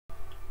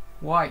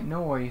White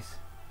noise.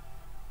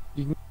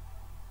 You can...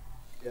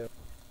 Yeah.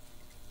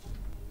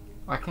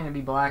 Why can't it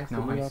be black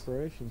That's the new noise?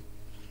 operation.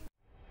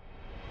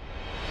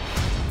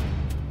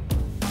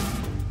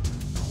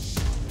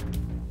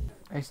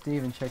 Hey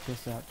Steven, check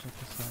this out, check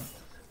this out.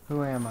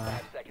 Who am I?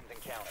 5 seconds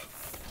and counting.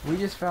 We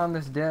just found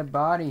this dead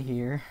body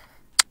here.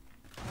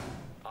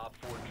 Op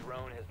 4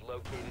 drone has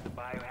located the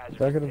biohazard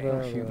Talking container.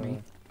 about, shoot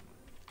me.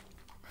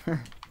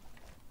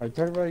 Are you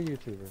talking about a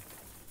YouTuber?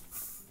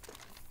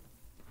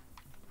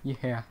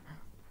 Yeah.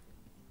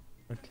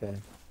 Okay.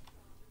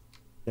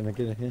 Can I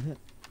get a hint?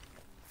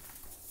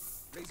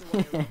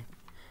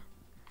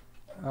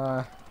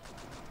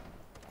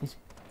 He's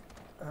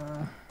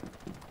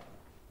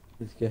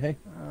He's gay?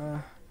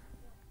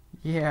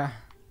 Yeah.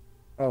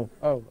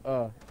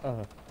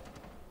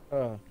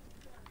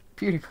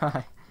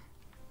 PewDiePie.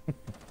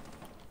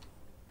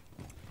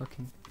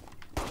 Looking.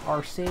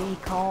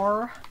 RC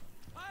car.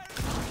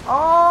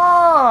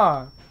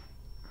 Oh!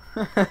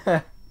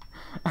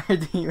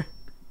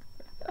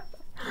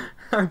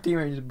 Our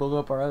teammate just blew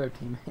up our other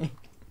teammate.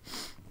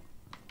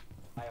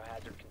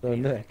 Biohazard So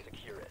container. Nick,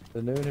 Secure it.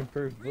 the new and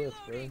improved bliss,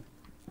 bro. You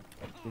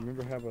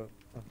remember how about...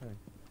 Okay.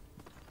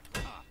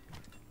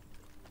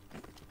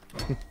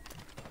 Did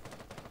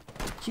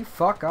you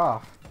fuck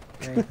off?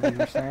 Anything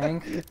you're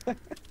saying?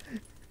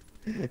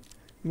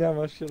 Now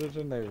my shoulders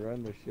when they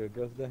run, their shield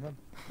goes down.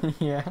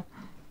 Yeah.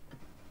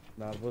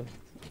 Nah, bliss.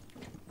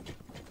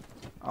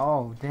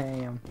 Oh,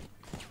 damn.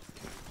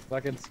 So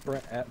I can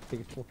sprint at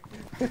people.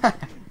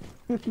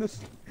 You were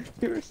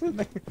sitting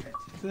there,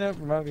 sitting up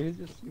from me, he's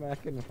just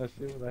smacking my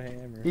shit with a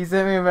hammer. He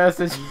sent me a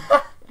message.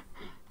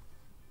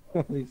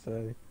 What did he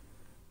say?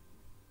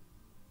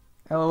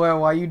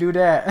 LOL, why you do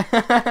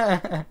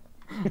that?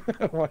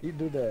 Why you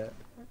do that?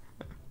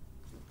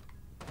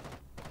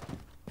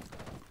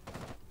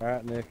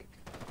 Alright, Nick.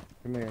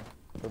 Come here.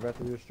 We're about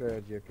to do a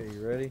strategy, okay?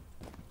 You ready?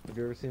 Have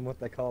you ever seen what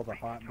they call the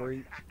hot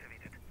breach?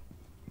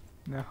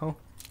 No.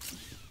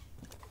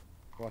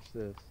 Watch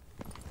this.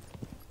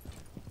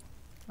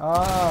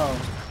 Oh.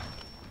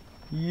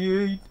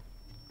 Yeet.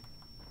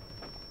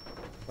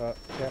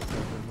 Captain's in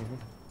here.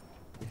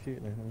 You're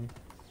shooting at me.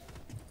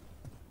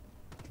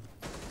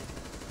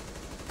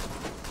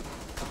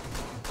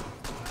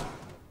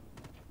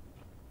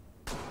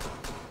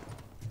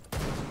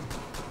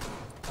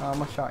 I'm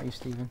gonna shot you,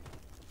 Steven.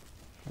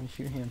 I'm gonna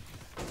shoot him.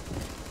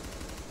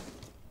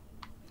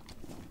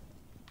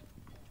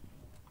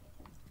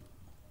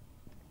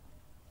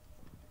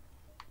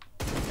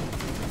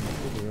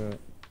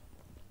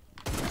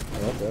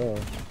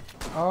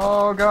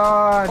 Oh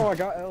god! Oh, I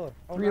got Ella.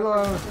 Oh,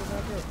 Reload.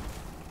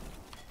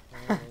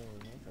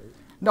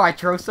 No,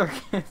 Nitro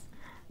circus.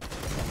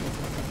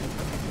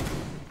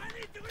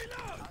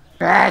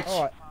 Batch!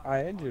 oh,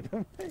 I injured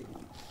him. Hey.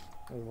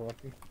 I was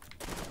lucky.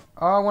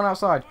 Oh, I went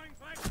outside.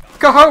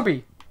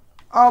 Kahobi!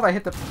 Oh, they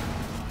hit the.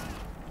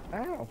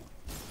 Ow.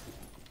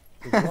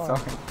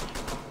 Sorry.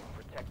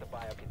 Protect the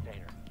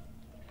biocontainer.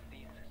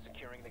 Cease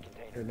securing the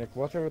container. Here, Nick,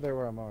 watch over there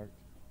where I marked.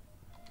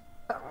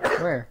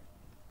 Where?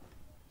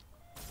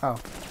 Oh.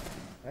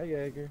 Hey,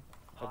 Jaeger.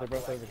 Oh, they're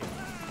both over here.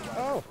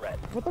 Oh! Oh!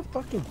 What the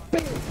fucking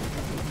bitch?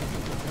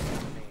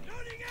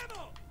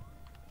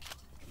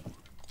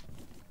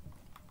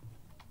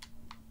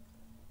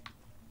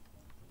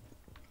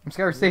 I'm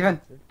scared, Steven.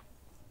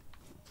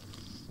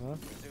 Huh?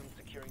 Resume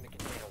securing the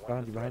container.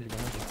 Behind you, behind you,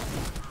 behind you.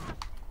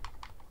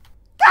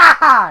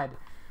 God!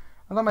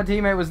 I thought my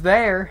teammate was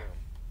there.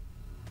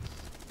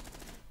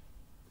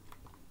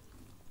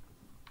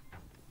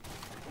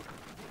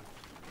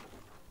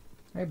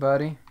 Hey,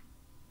 buddy.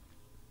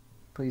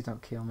 Please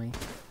don't kill me.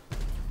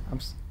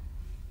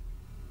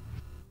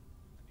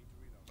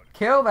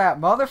 Kill that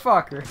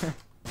motherfucker!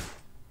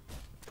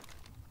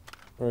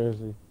 Where is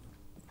he?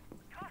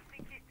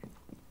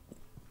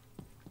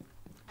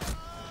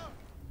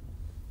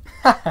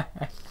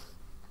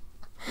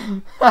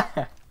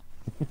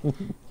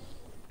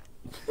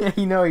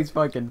 You know he's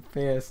fucking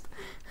pissed.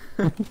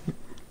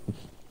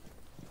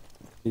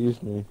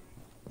 Excuse me.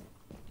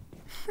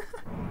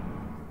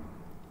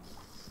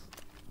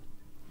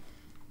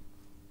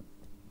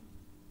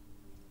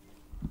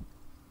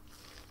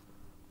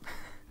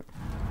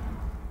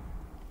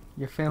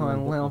 You're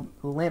feeling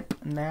limp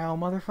now,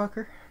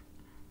 motherfucker?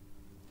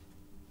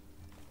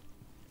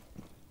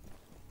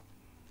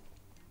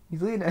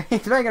 He's leading.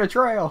 He's making a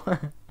trail. Oh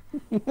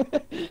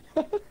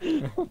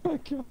my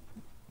god.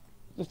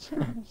 Let's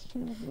turn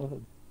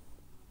blood.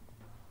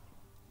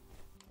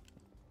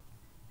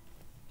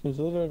 He's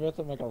literally about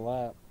to make a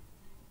lap.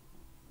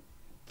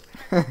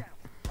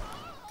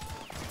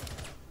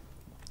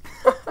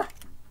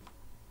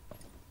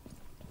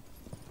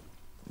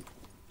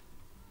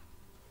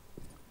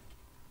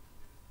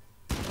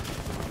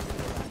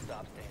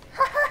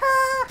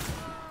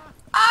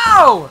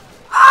 Oh!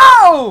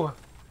 Oh!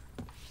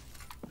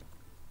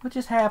 What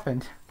just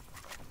happened?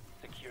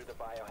 Secure the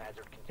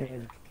biohazard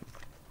container.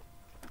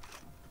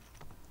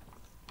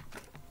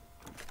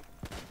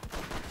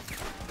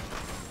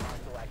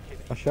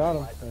 I shot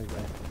him. There you go.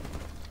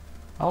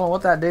 I don't know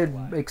what that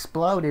dude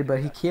exploded, but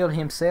he killed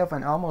himself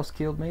and almost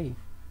killed me.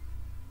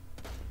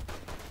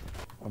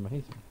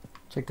 Amazing.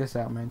 Check this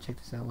out, man. Check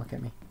this out. Look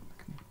at me. Look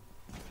at me.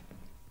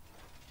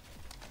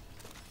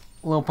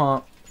 Lil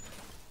Pump.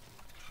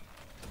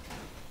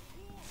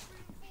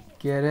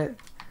 Get it?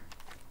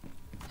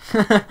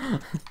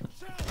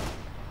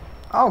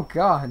 Oh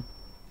God.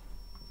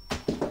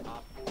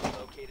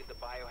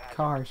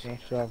 Cars. Nice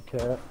job,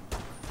 cat.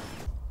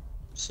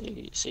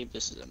 See if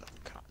this is enough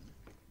cotton.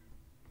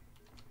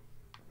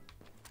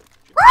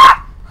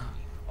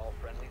 All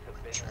friendlies have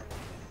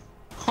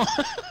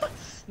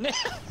been Nick!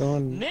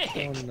 Going Nick!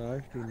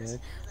 nasty, Nick.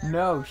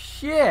 No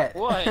shit.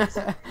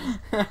 What?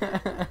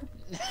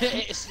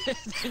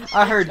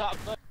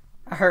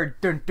 I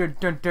heard dun dun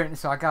dun dun,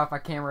 so I got off my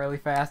camera really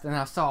fast, and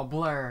I saw a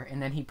blur,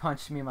 and then he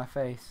punched me in my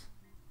face.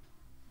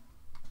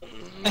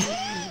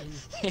 I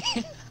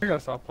gotta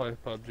stop playing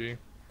PUBG.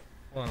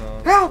 Why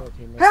not? Help!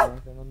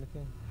 Help!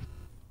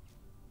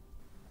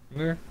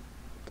 Nick,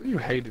 you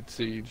hated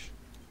Siege.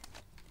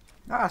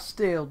 I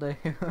still do.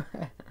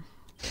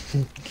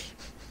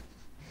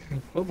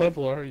 What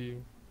level are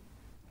you?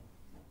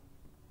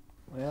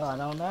 Well, I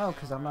don't know,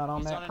 cause I'm not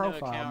on He's that on a new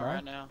profile, account bro.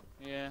 right now.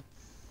 Yeah.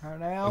 Right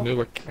now, A new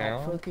like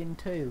account? fucking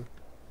 2.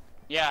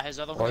 Yeah, his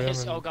other Why one. am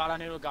I- Oh god, I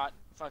knew it got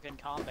fucking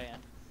comp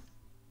banned.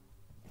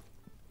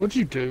 What'd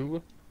you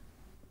do?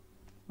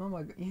 Oh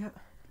my god, yeah.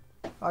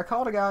 I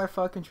called a guy a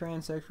fucking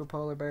transsexual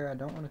polar bear. I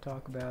don't want to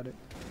talk about it.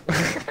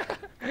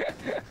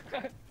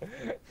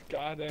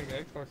 God dang,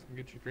 Xbox can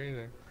get you for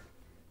anything.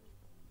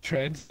 I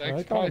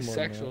Transsexual, called probably him more than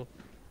sexual.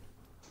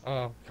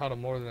 Oh, caught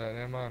him more than that,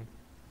 never mind.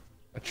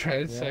 A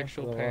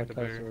transsexual panda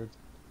bear.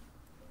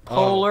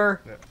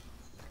 Polar.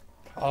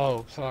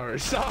 Oh, sorry,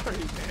 sorry,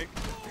 Nick.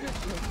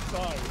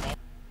 Sorry. I got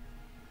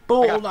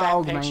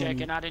Bulldog fat paycheck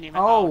man. and I didn't even.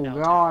 Oh no,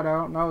 god, I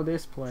don't know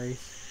this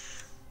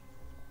place.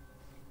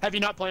 Have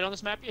you not played on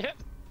this map yet?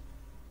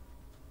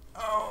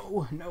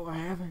 Oh, no I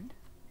haven't.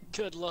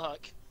 Good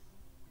luck.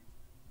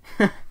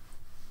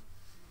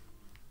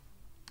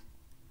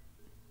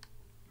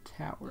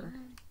 Tower.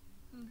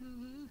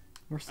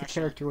 Where's the Actually-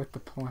 character with the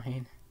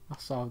plane? I'll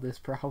solve this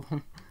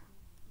problem.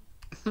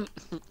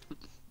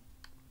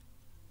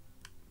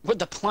 With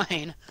the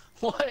plane?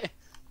 What?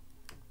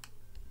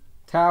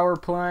 Tower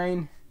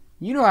plane.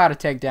 You know how to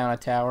take down a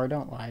tower,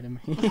 don't lie to me.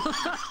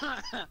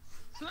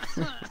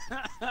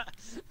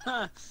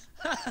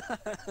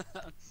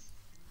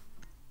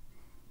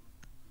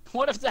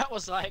 What if that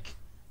was like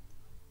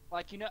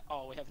you know?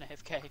 Oh, we have an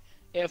AFK.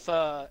 If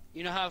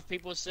you know how if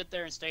people sit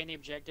there and stay in the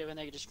objective and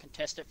they just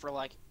contest it for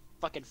like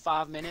fucking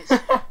 5 minutes.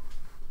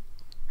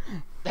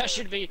 that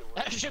should be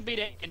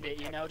the end it.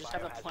 You know, just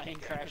have a plane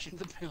crash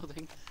into the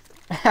building.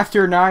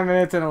 After 9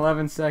 minutes and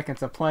 11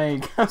 seconds, a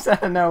plane comes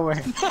out of nowhere.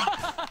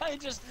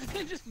 it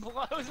just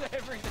blows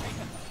everything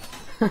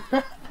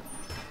up.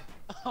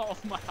 Oh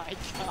my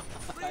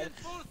god.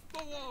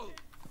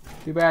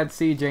 Too bad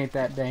Siege ain't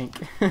that dank.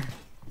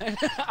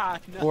 I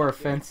know, Or dude.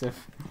 offensive.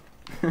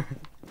 There'd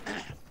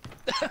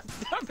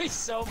be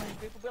so many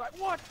people be like,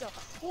 what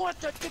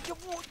the did you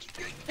want?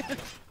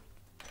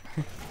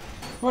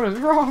 What is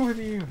wrong with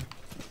you?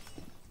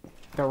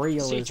 The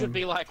realism. Siege would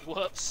be like,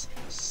 whoops,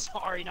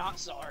 sorry, not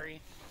sorry.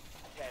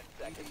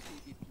 10 seconds.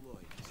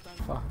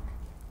 Fuck.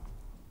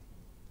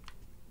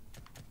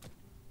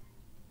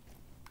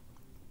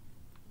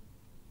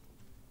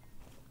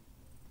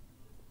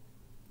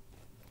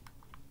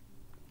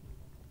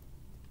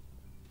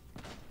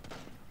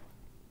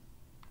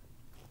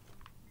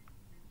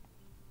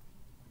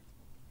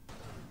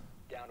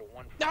 Down to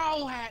 1.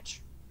 No,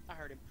 Hatch! I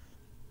heard him.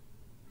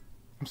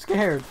 I'm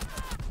scared.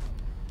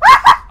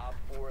 Op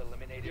 4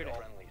 eliminated all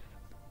friendlies.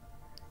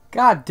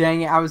 God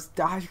dang it, I was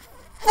dying.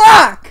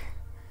 Fuck!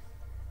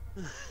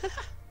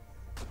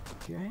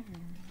 Okay.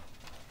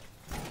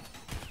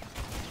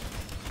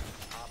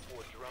 Op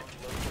 4 drone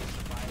located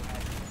the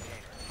biohazard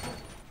container.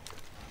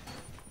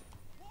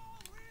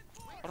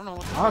 I don't know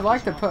what the I would fuck like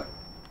is to wrong. put...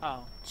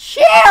 Oh.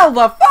 Chill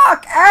the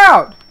fuck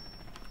out!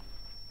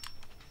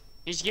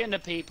 He's getting a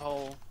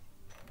peephole.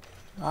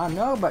 I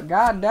know, but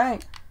god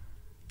dang.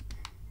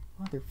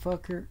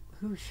 Motherfucker,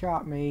 who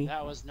shot me?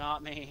 That was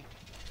not me.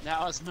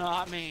 That was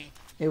not me.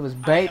 It was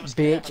bait, that was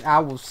bitch. Cav. I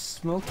will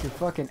smoke your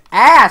fucking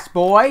ass,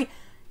 boy.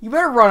 You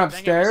better run I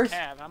think it was upstairs.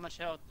 Cav.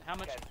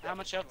 How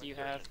much health do you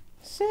have?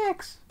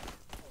 6.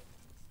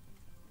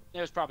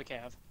 It was probably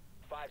Cav.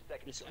 5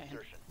 seconds Just to saying.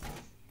 insertion.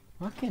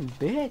 Fucking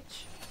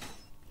bitch.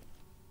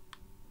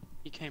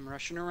 He came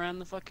rushing around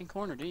the fucking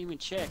corner. Didn't even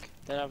check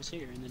that I was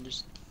here, and then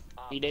just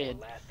Op He 4 did.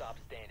 last stop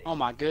standing. oh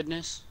my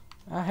goodness.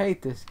 I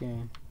hate this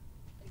game.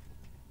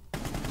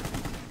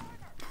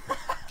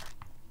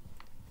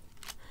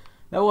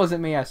 That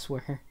wasn't me, I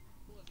swear.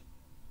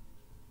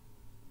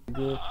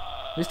 Dude,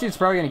 this dude's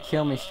probably gonna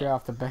kill me straight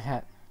off the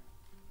bat.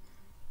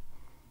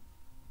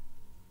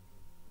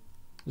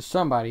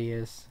 Somebody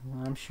is,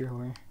 I'm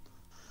sure.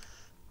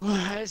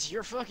 It's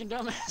your fucking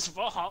dumbass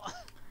fault.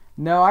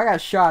 No, I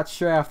got shot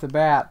straight off the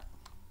bat.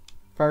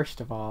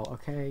 First of all,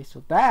 okay?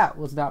 So that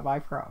was not my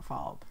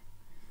fault.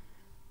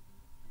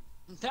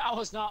 That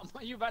was not.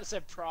 You about to say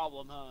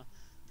problem, huh?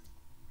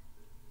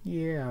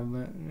 Yeah,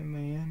 but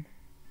man,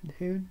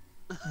 dude,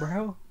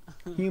 bro,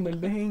 human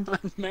being.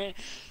 man,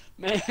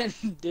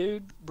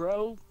 dude,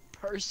 bro,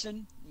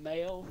 person,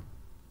 male,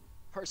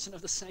 person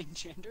of the same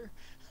gender.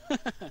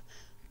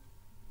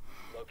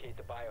 Locate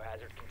the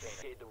biohazard container.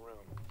 Locate the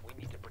room. We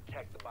need to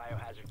protect the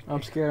biohazard container.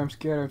 I'm scared. I'm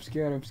scared. I'm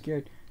scared. I'm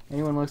scared.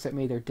 Anyone looks at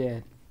me, they're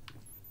dead.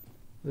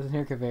 Listen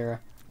here, Kavera.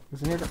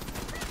 Listen here.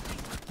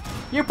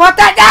 You put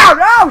that down!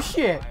 Oh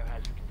shit!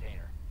 Biohazard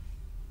container.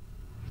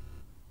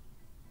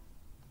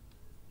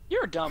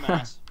 You're a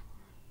dumbass.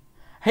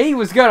 He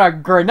was gonna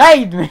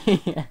grenade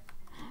me.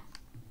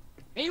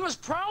 He was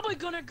probably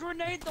gonna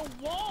grenade the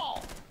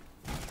wall.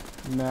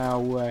 No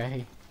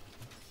way.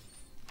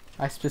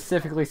 I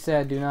specifically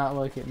said, do not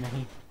look at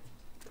me.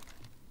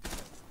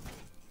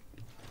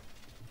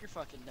 You're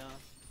fucking dumb.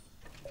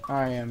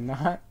 I am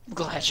not. I'm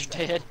glad you're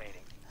dead.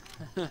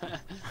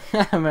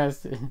 Remaining.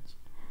 Message.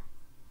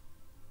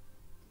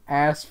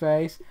 Ass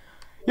face.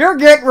 You're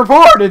getting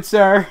reported,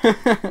 sir.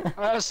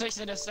 I was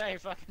fixing to say,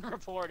 fucking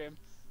report him.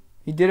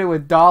 He did it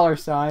with dollar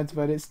signs,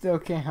 but it still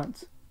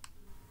counts.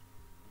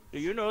 Do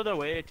you know the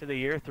way to the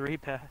year 3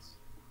 pass?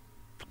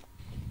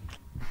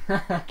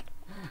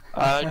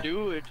 I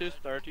do. It is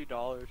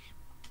 $30.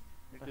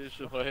 It is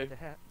the way.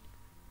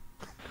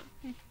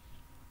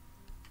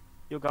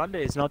 Uganda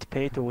is not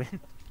pay to win.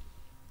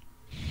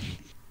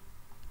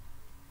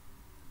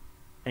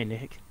 Hey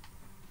Nick,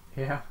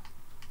 Yeah.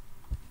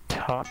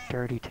 talk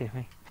dirty to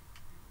me.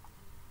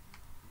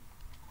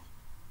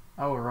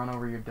 I will run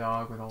over your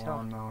dog with a Tell-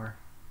 lawnmower.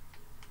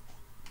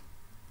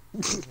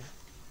 I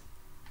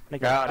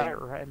Got got it.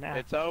 it right now.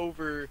 It's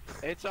over.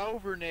 It's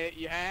over, Nick.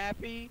 You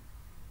happy?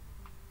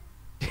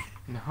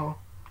 No.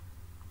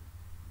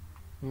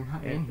 You're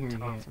not Nick, in here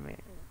talk yet. to me.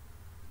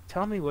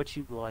 Tell me what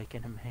you like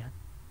in a man.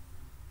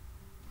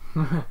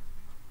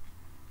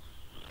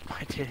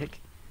 My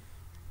dick.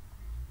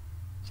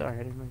 Sorry,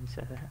 I didn't mean to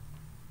say that.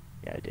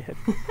 Yeah, I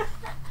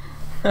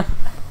did.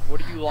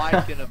 What do you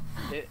like in a?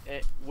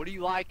 What do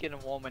you like in a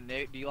woman,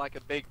 Nick? Do you like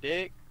a big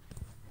dick?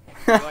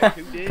 Do you like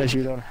 2 dicks? Because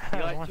you don't Do have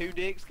you like one. 2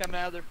 dicks coming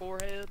out of their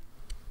forehead?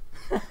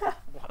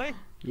 What?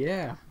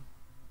 Yeah.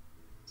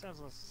 Sounds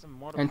like some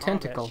Mortal And Kombat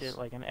tentacles. shit,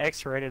 like an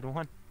X-rated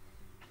one.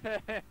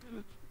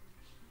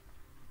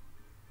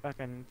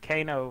 Fucking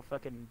Kano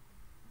fucking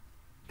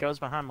goes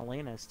behind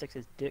Melina and sticks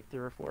his dick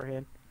through her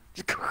forehead.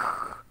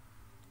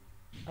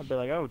 I'd be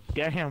like, oh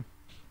damn.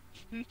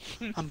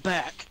 I'm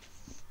back.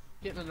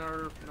 Getting a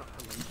nerve. No,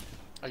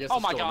 I guess Oh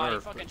it's my still a god, he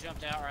nerve, fucking but-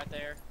 jumped out right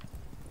there.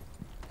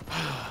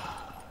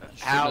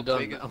 How have done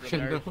big that. is I the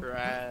shouldn't nerve have. for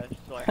ass?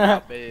 Like how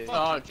big? Oh,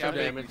 How 2 big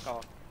we damage.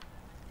 talk?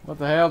 What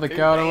the hell,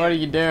 Dakota? What are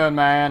you doing,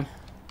 man?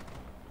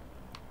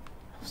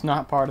 It's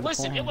not part of the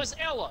Listen, plan. it was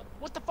Ella.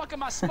 What the fuck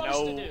am I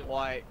supposed to do? No,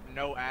 like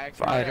no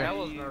action. Fighter.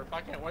 Ella's nerve.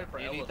 I can't wait for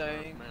Ella's nerve,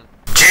 Anything. man.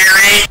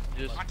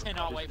 Just, I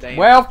cannot wait for damn.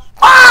 Well,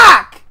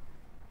 fuck!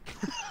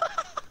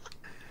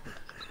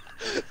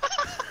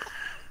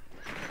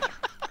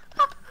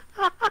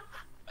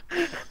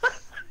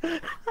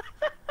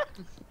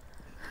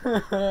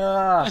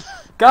 God,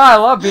 I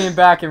love being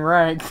back in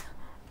ranked.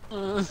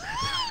 I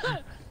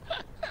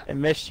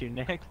missed you,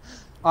 Nick.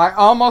 I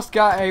almost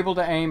got able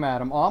to aim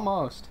at him.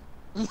 Almost.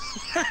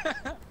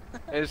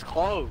 It's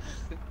close.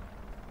 You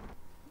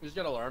just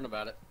gotta learn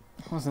about it.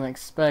 Wasn't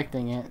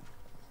expecting it.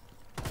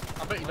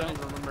 I bet you don't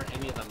even remember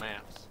any of the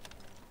maps.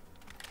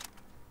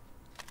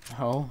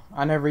 Oh,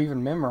 I never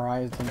even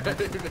memorized them.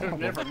 You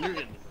never knew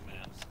any of the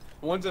maps.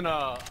 One's in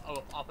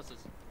offices.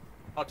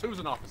 Oh, 2's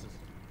in offices.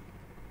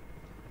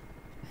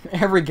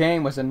 Every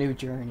game was a new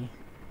journey.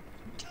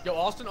 Yo,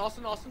 Austin.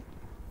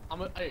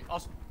 Hey,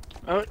 Austin.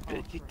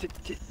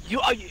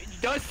 You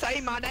don't say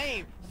my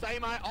name. Say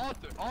my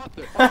Arthur.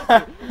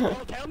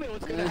 Don't tell me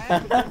what's gonna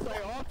happen. Just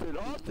say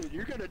Arthur.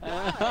 You're gonna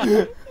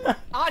die.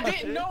 I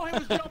didn't know he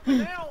was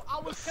jumping out. I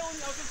was telling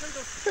you I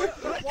was gonna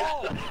take the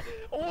wall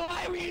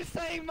Why were you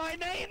saying my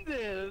name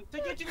then? to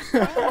get you to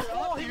sprint the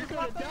wall. He You're was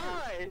gonna right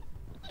there.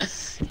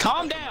 die.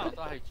 Calm down.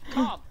 I hate you.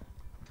 Calm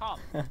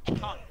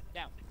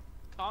down.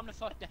 Calm the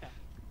fuck down.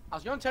 I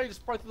was gonna tell you to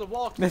spray through the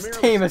wall. 'cause This Mira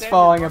was team is standing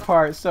falling right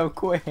apart so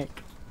quick.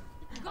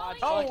 God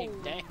Oh.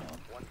 fucking damn.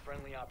 One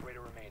friendly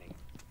operator remaining.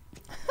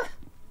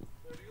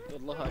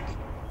 Good luck.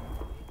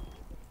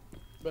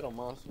 Bet on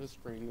Monster's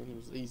screen and he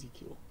was easy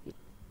kill.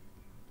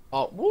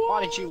 Oh, what?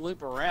 Why did you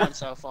loop around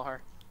so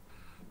far?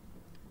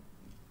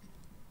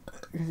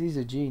 Because he's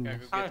a Gotta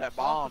genius. go get that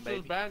bomb, Officer's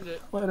baby.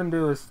 bandit. Let him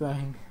do his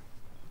thing.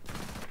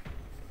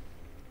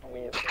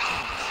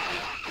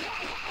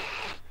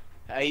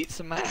 I ate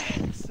some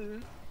ass.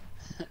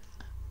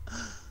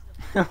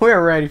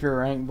 We're ready for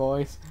rank,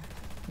 boys.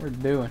 We're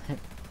doing it.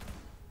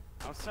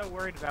 I was so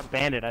worried about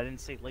Bandit, I didn't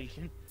see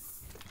Legion.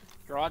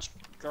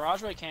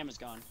 Garageway cam is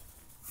gone.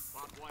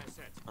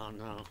 Oh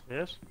no.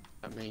 This?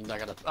 That means I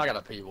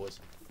gotta pee, boys.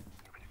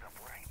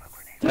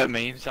 That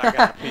means I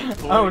got pee.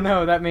 Oh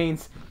no, that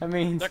means They're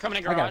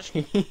coming in I got garage.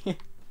 pee.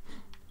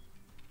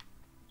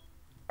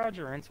 Garage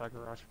or inside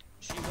garage?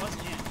 She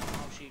wasn't in.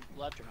 Oh, she he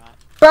left or not.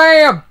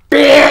 Bam,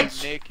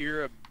 bitch! Nick,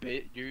 you're a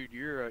bit.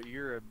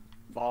 You're a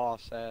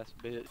boss ass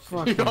bitch.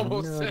 Fucking You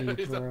almost nutty, said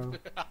it. bro.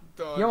 I'm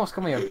done. You almost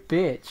called me a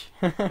bitch.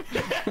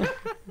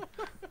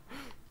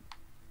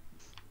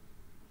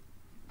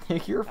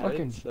 You're a I fucking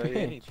didn't say bitch.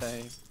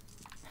 anything.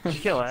 Did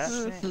you kill Ash?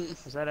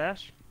 Was that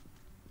Ash?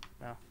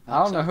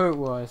 I don't know who it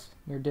was.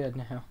 They're dead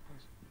now.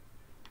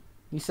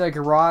 You said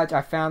garage.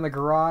 I found the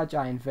garage.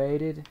 I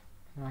invaded.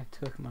 And I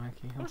took my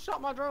kill. Who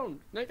shot my drone?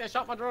 Nick, they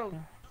shot my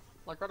drone.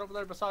 Like right over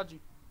there beside you.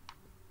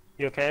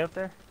 You okay up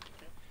there?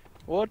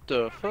 What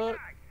the fuck?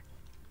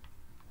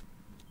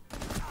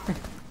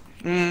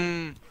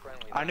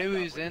 I knew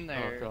he was in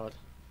there. Oh god.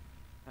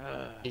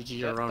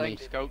 GG That thing Aroni.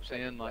 scopes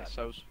in like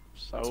so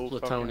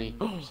Platoni. fucking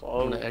I'm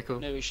slow. gonna echo.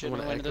 Maybe we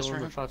shouldn't I'm have gonna went to this echo him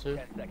room. and try to.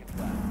 10 seconds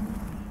left.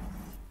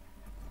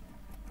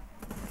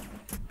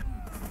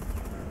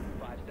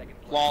 5 seconds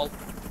left. Lol.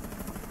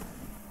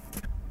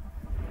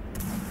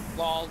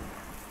 Lol.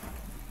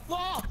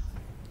 Lol!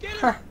 Get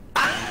him!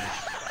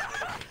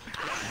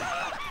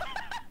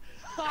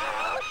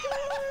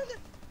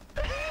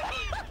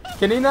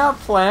 Can he not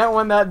plant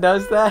when that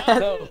does that?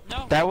 No.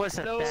 That was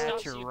a No,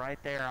 Thatcher you. right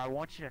there. I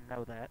want you to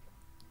know that.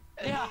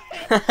 Yeah.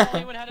 All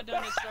he would have had to do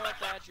is throw a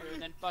Thatcher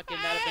and then fucking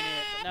that'd have been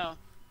it. But no.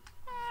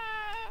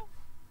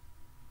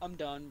 I'm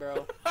done,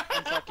 bro.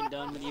 I'm fucking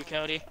done with you,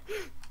 Cody.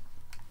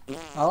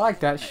 I like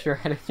that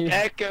strategy.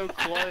 Echo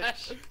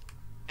clutch.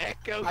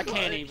 Echo I clutch.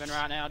 can't even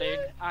right now,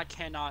 dude. I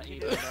cannot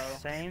even, bro.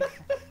 Same.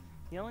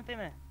 The only thing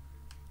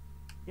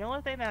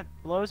that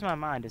blows my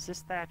mind is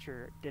this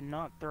Thatcher did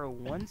not throw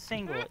one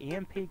single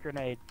EMP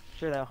grenade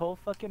through that whole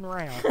fucking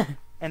round.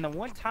 And the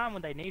one time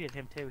when they needed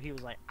him to, he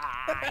was like,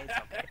 it's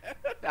okay.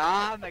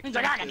 Ah, makes He's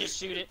like, I sense. can just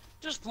shoot it.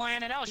 Just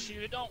plan it, I'll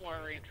shoot it, don't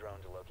worry. Drone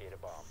to locate a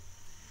bomb.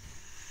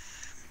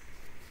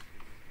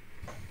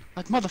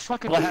 Like,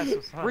 motherfucking Blast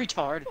was fun.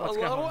 retard. What's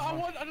going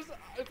on?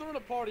 If they're in a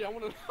party, I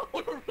want to know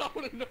what's going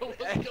on in their party.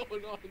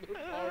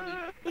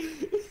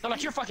 They're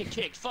like, you're fucking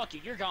kicked. Fuck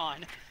you, you're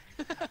gone.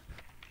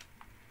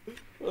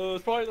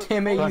 It's probably like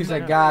Timmy, the you's a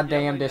yelling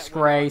goddamn at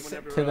disgrace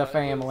whenever, to the it was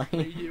family.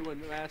 me, you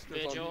and Master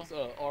Vigil. on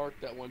this arc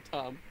that one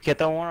time. Get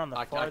the one on the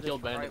I farthest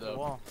killed Bandit, right though.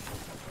 wall.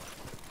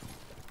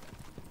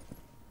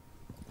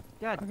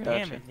 God Okay.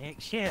 damn Gotcha. it,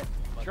 Nick. Shit.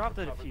 Drop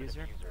the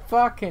diffuser.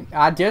 Fucking,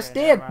 I just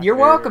Okay, did. never You're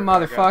mind. welcome, I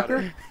got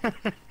motherfucker.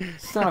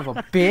 Son of a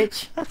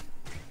bitch.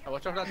 Oh,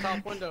 watch out for that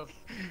top window.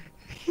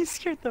 You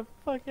scared the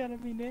fuck out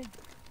of me, Nick.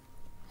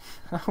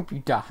 I hope you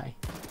die.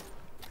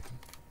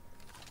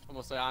 I'm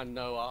gonna say I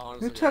know. I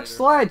honestly. Who took hate her.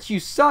 Sledge, you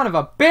son of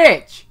a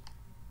bitch?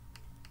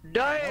 No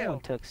Damn. one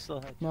took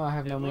Sledge. No, I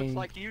have It no looks meaning.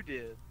 like you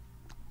did.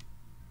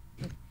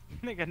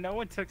 Nigga, no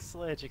one took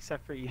Sledge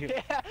except for you.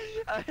 Yeah.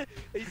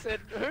 He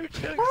said, "Who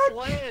took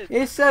What? Sledge?"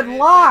 It said And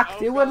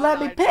locked. "Oh It wouldn't God, let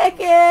me I pick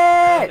know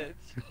it.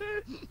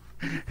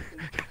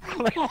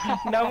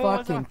 No one was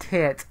Fucking on.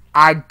 tits.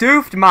 I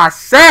doofed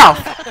myself.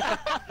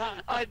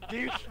 I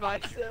douched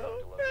myself. To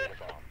locate a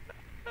bomb.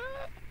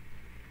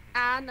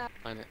 I know.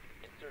 Find it.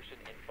 Insertion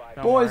in 5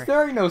 Don't Boys, worry.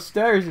 there ain't no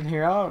stairs in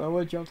here. I don't know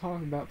what y'all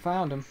talking about.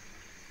 Found them.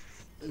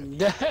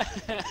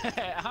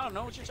 I don't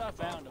know what you're talking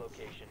about.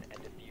 location and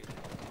defuse it.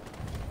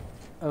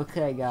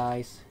 Okay,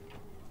 guys.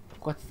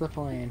 What's the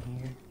plan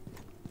here?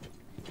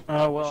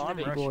 Oh, well, Should I'm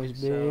it be? rushing, Boys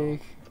so...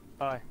 big.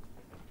 Bye.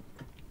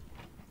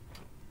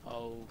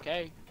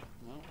 Okay.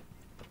 Well,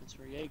 that's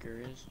where Jaeger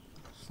is.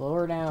 Slow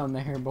her down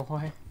there,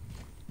 boy.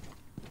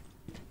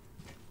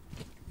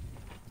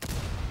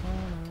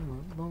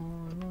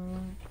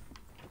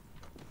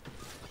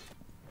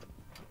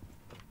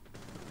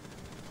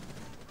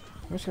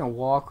 I'm just gonna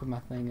walk with my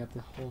thing up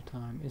the whole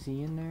time. Is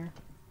he in there?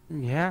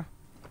 Yeah.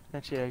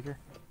 That's Jaeger.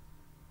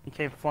 He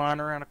came flying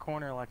around a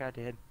corner like I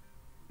did.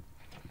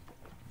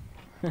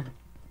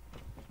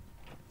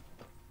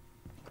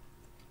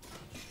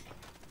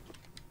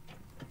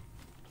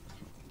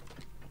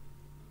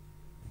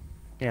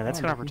 Yeah, that's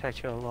Oh, gonna did he?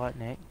 protect you a lot,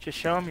 Nick. Just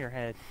show him your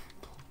head.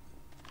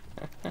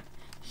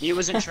 He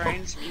was in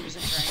trains. He was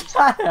in trains.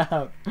 Shut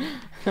up!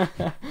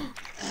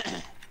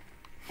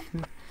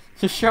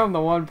 Just show him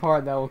the one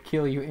part that will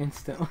kill you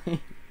instantly.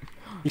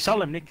 You saw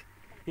him, Nick.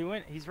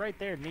 He's right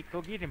there, Nick.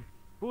 Go get him.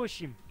 Push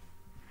him.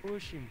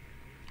 Push him.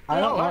 I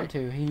don't No, want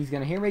to. He's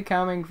gonna hear me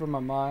coming from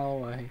a mile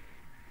away.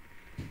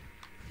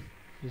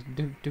 Just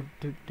doop doop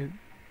doop doop.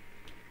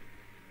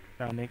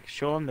 No, Nick.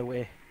 Show him the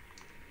way.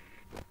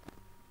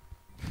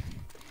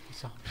 He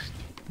saw me.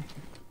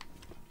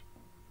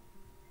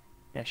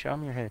 Yeah, show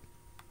him your head.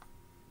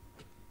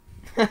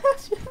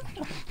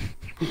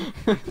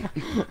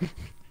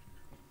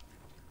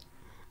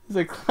 It's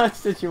a clutch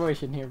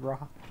situation here, bro.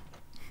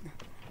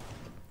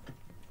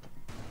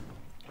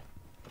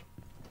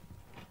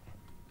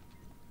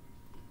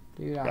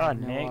 Dude, I God,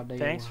 have no Nick. idea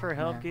Thanks where for I'm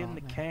help at getting right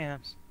the now.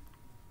 cams.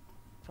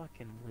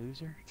 Fucking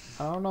loser.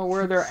 I don't know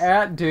where they're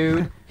at,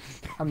 dude.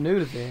 I'm new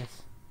to this.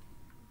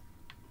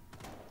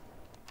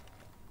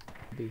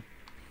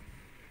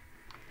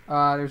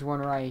 There's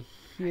one right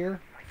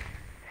here.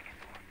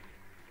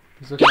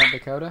 He's looking at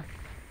Dakota.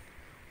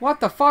 What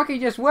the fuck? He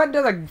just went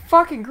to the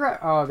fucking ground.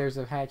 Oh, there's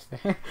a hatch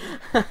there.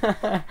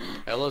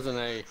 Ella's an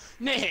A.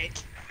 Nick!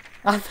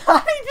 I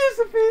thought he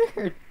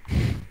disappeared.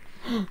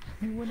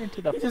 He went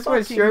into the He just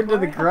went fucking straight to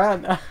the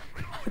ground. ground.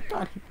 I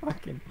thought he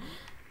fucking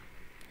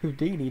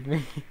Houdini'd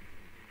me.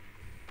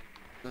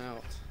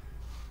 Out.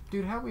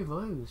 Dude, how'd we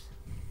lose?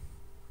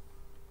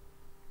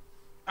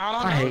 I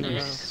don't I know, hate Nick. you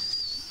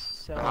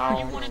so How are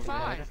you much. 1 and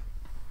 5?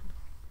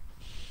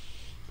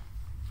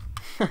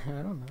 I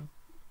don't know.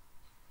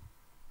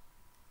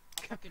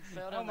 I fucking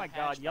fell Oh down my the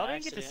god, hatch y'all by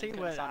didn't get to see accident,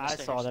 what couldn't find I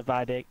the saw stairs. that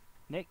by Nick.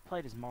 Nick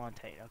played his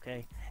Monte,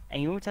 okay?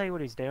 And you want to tell you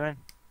what he's doing?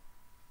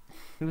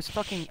 He was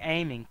fucking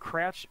aiming,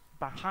 crouched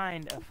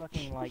behind a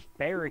fucking, like,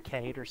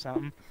 barricade or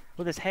something,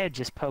 with his head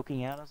just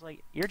poking out. I was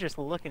like, you're just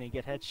looking to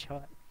get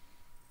headshot.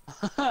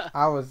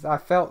 I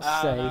felt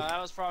I don't know, safe.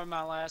 that was probably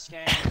my last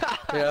game.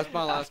 Yeah, that's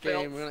my last I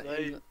game. felt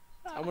safe.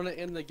 I'm gonna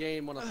end the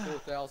game on a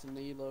 4,000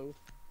 elo.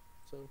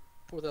 So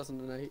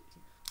 4,008.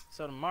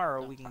 So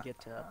tomorrow we can get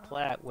to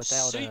plat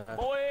without See,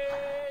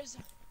 boys!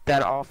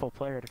 that awful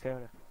player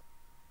Dakota.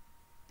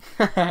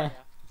 Yeah,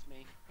 it's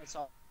me. That's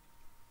all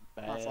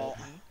my Bad. fault.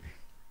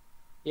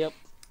 Yep.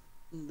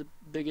 The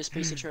biggest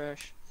piece of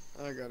trash.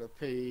 I gotta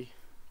pee.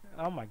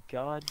 Oh my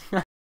god.